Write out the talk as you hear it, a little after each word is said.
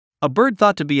A bird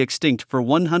thought to be extinct for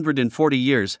 140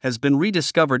 years has been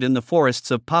rediscovered in the forests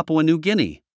of Papua New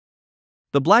Guinea.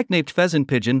 The black-naped pheasant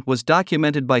pigeon was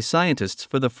documented by scientists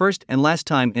for the first and last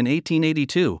time in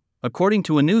 1882, according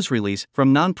to a news release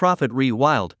from nonprofit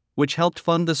Rewild, which helped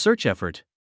fund the search effort.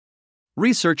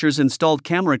 Researchers installed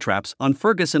camera traps on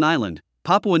Ferguson Island,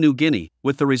 Papua New Guinea,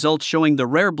 with the results showing the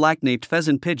rare black-naped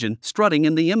pheasant pigeon strutting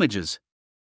in the images.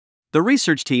 The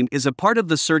research team is a part of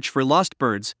the Search for Lost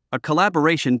Birds, a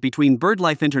collaboration between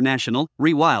BirdLife International,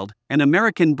 Rewild, and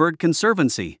American Bird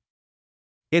Conservancy.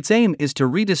 Its aim is to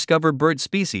rediscover bird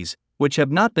species, which have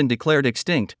not been declared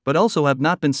extinct but also have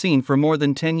not been seen for more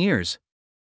than 10 years.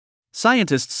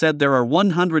 Scientists said there are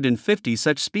 150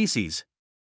 such species.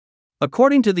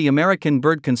 According to the American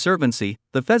Bird Conservancy,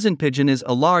 the pheasant pigeon is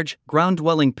a large,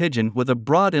 ground-dwelling pigeon with a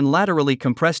broad and laterally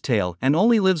compressed tail and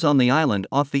only lives on the island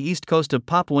off the east coast of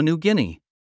Papua New Guinea.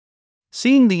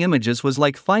 Seeing the images was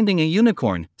like finding a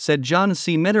unicorn, said John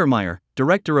C. Mittermeier,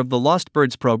 director of the Lost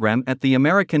Birds program at the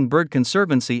American Bird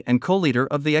Conservancy and co-leader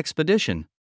of the expedition.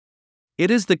 It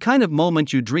is the kind of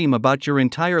moment you dream about your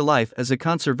entire life as a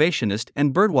conservationist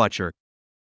and birdwatcher.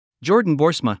 Jordan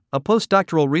Boersma, a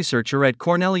postdoctoral researcher at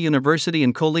Cornell University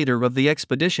and co-leader of the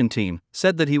expedition team,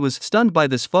 said that he was stunned by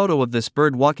this photo of this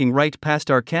bird walking right past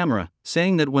our camera,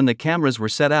 saying that when the cameras were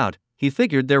set out, he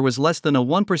figured there was less than a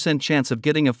 1% chance of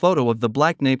getting a photo of the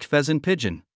black-naped pheasant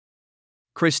pigeon.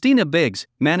 Christina Biggs,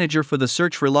 manager for the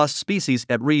Search for Lost Species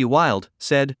at Rewild,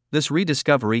 said, "This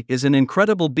rediscovery is an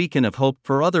incredible beacon of hope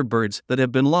for other birds that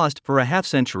have been lost for a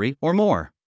half-century or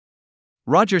more."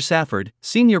 Roger Safford,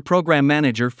 senior program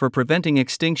manager for preventing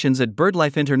extinctions at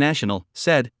BirdLife International,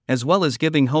 said, as well as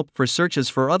giving hope for searches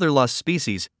for other lost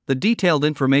species, the detailed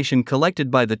information collected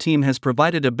by the team has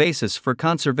provided a basis for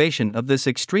conservation of this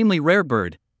extremely rare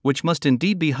bird, which must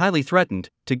indeed be highly threatened,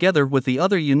 together with the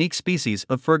other unique species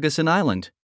of Ferguson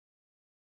Island.